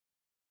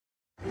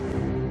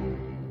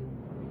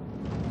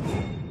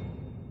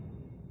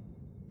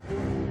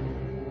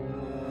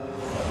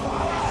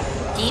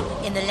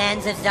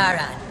lands of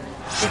Zaron.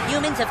 The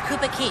humans of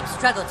Kupa Keep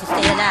struggle to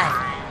stay alive,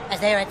 as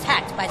they are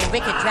attacked by the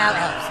wicked drow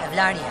elves of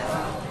Larnia.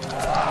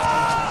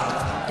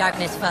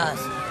 Darkness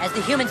falls, as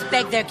the humans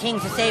beg their king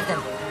to save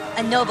them,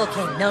 a noble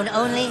king known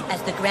only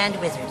as the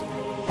Grand Wizard.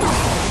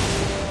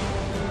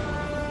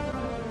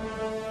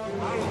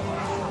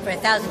 For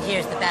 1,000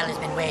 years the battle has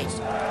been waged,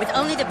 with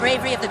only the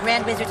bravery of the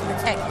Grand Wizard to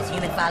protect his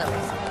human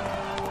followers.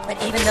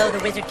 But even though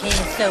the Wizard King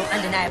is so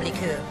undeniably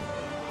cool,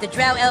 the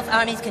drow elf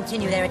armies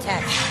continue their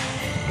attacks.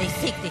 They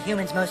seek the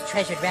humans' most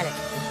treasured relic,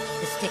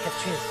 the Stick of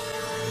Truth.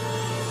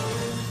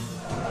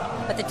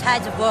 But the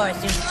tides of war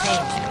soon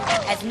change,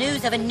 as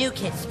news of a new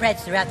kid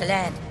spreads throughout the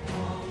land.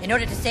 In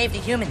order to save the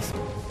humans,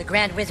 the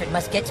Grand Wizard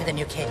must get to the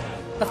new kid,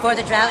 before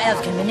the drow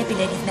elves can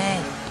manipulate his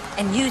mind,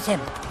 and use him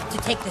to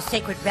take the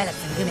sacred relic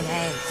from human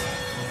hands.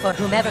 For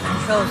whomever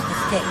controls the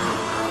stick,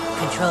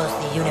 controls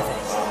the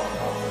universe.